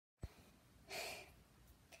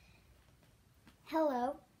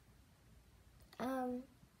Hello. Oh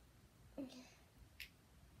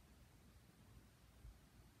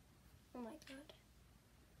my God.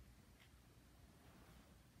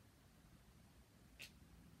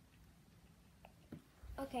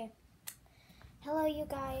 Okay. Hello, you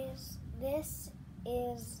guys. This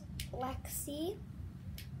is Lexi,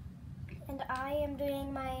 and I am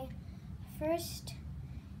doing my first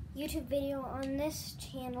YouTube video on this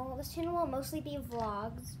channel. This channel will mostly be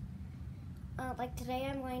vlogs. Like today,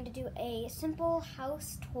 I'm going to do a simple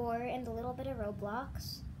house tour and a little bit of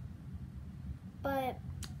Roblox. But,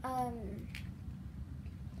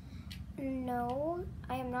 no,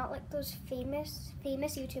 I am not like those famous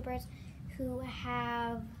YouTubers who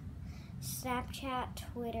have Snapchat,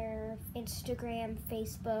 Twitter, Instagram,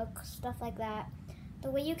 Facebook, stuff like that.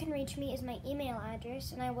 The way you can reach me is my email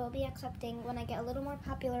address, and I will be accepting, when I get a little more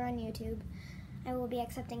popular on YouTube, I will be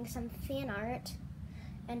accepting some fan art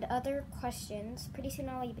and other questions. Pretty soon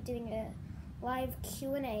I'll be doing a live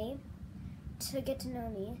Q&A to get to know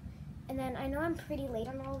me. And then I know I'm pretty late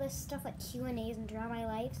on all this stuff like Q&As and Draw My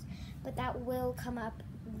Lives, but that will come up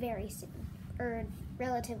very soon, or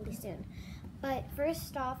relatively soon. But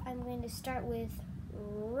first off, I'm going to start with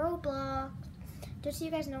Roblox. Just so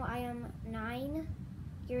you guys know, I am 9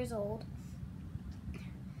 years old.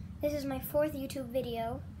 This is my 4th YouTube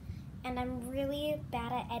video, and I'm really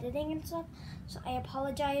bad at editing and stuff, so I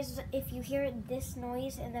apologize if you hear this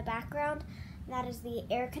noise in the background. That is the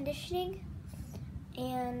air conditioning.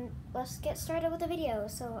 And let's get started with the video.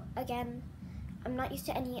 So again, I'm not used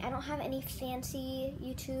to I don't have any fancy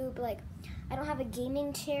YouTube, like I don't have a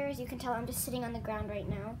gaming chair. As you can tell, I'm just sitting on the ground right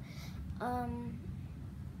now. I'm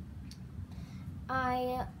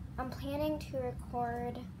planning to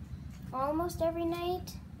record almost every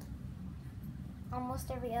night, almost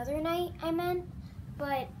every other night, I meant.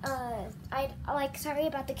 But sorry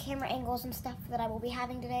about the camera angles and stuff that I will be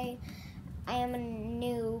having today. I am a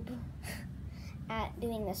noob at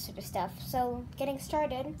doing this sort of stuff. So getting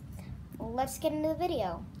started, let's get into the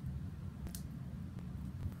video.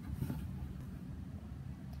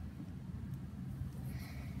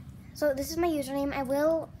 So this is my username. I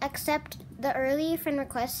will accept the early friend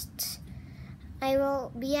requests. I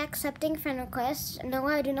will be accepting friend requests. No,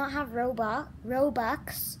 I do not have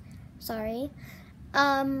Robux. Sorry.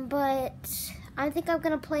 But I think I'm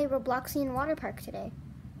gonna play Robloxian Water Park today.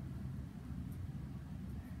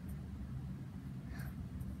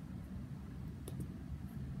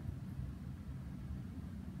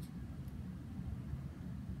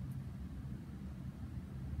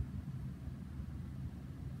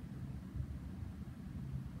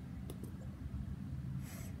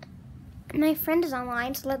 My friend is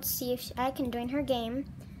online, so let's see if I can join her game.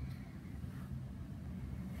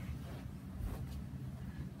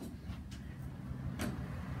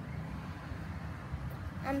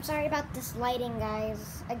 I'm sorry about this lighting,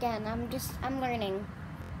 guys. Again, I'm learning.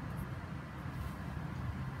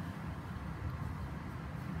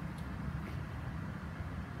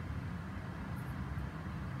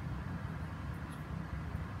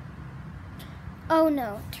 Oh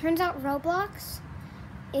no, turns out Roblox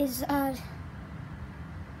is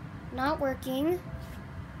not working.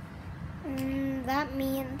 That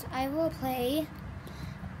means I will play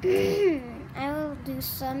I will do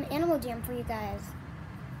some Animal Jam for you guys.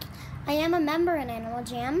 I am a member in Animal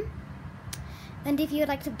Jam, and if you would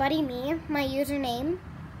like to buddy me, my username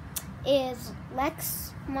is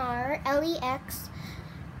Lexmar,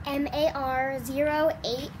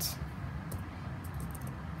 LEXMAR08.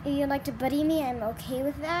 If you'd like to buddy me, I'm okay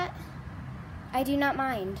with that. I do not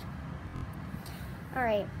mind.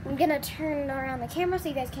 Alright, I'm gonna turn around the camera so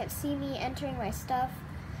you guys can't see me entering my stuff.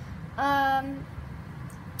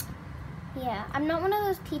 Yeah, I'm not one of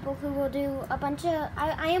those people who will do a bunch of,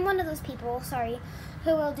 I am one of those people, sorry,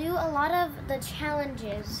 who will do a lot of the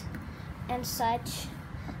challenges and such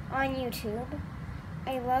on YouTube.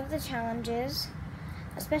 I love the challenges,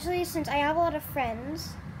 especially since I have a lot of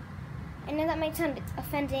friends. I know that might sound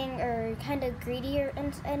offending or kind of greedy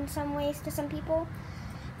in some ways to some people,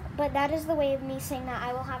 but that is the way of me saying that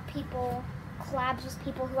I will have collabs with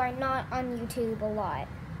people who are not on YouTube a lot.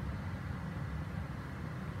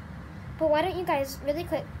 But why don't you guys, really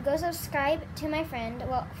quick, go subscribe to my friend,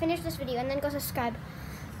 well, finish this video and then go subscribe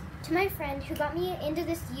to my friend who got me into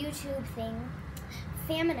this YouTube thing,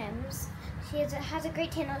 Faminems. She has a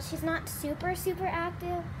great channel. She's not super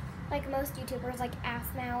active, like most YouTubers, like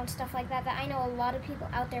AFMAO and stuff like that, that I know a lot of people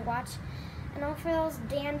out there watch. And all for those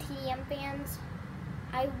Dan TDM fans,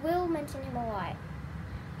 I will mention him a lot,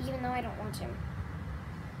 even though I don't watch him.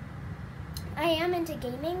 I am into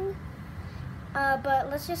gaming, but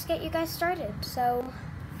let's just get you guys started. So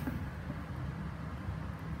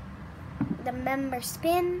the member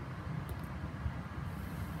spin.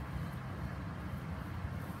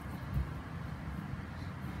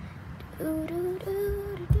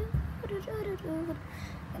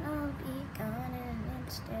 And I'll be gone in an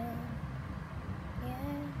instant. Yeah.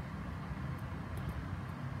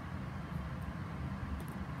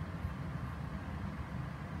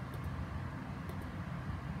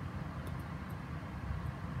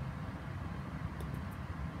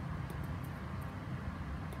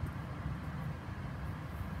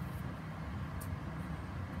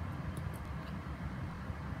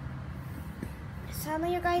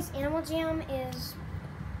 Sadly, you guys, Animal Jam is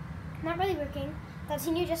not really working. That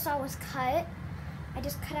scene you just saw was cut. I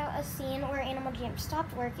just cut out a scene where Animal Jam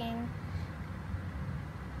stopped working.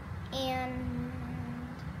 And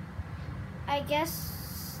I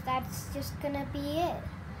guess that's just gonna be it.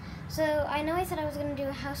 So I know I said I was gonna do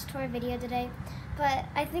a house tour video today, but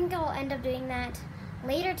I think I'll end up doing that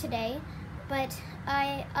later today. But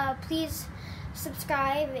please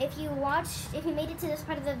subscribe if you made it to this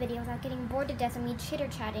part of the video without getting bored to death of me chitter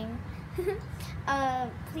chatting.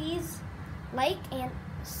 Please like and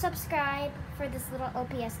subscribe for this little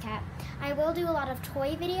OPS cat. I will do a lot of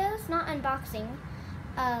toy videos, not unboxing,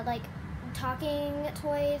 like talking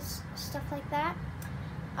toys, stuff like that.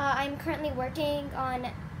 I'm currently working on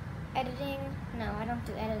editing. No, I don't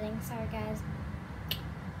do editing, sorry guys.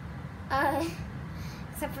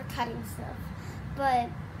 Except for cutting stuff. But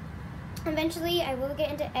eventually I will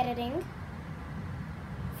get into editing.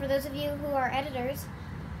 For those of you who are editors,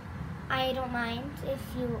 I don't mind if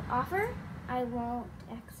you offer, I won't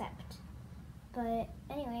accept. But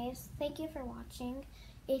anyways, thank you for watching.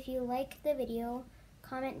 If you like the video,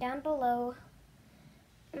 comment down below.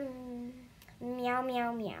 Meow,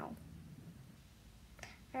 meow, meow.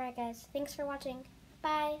 Alright guys, thanks for watching.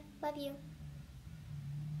 Bye. Love you.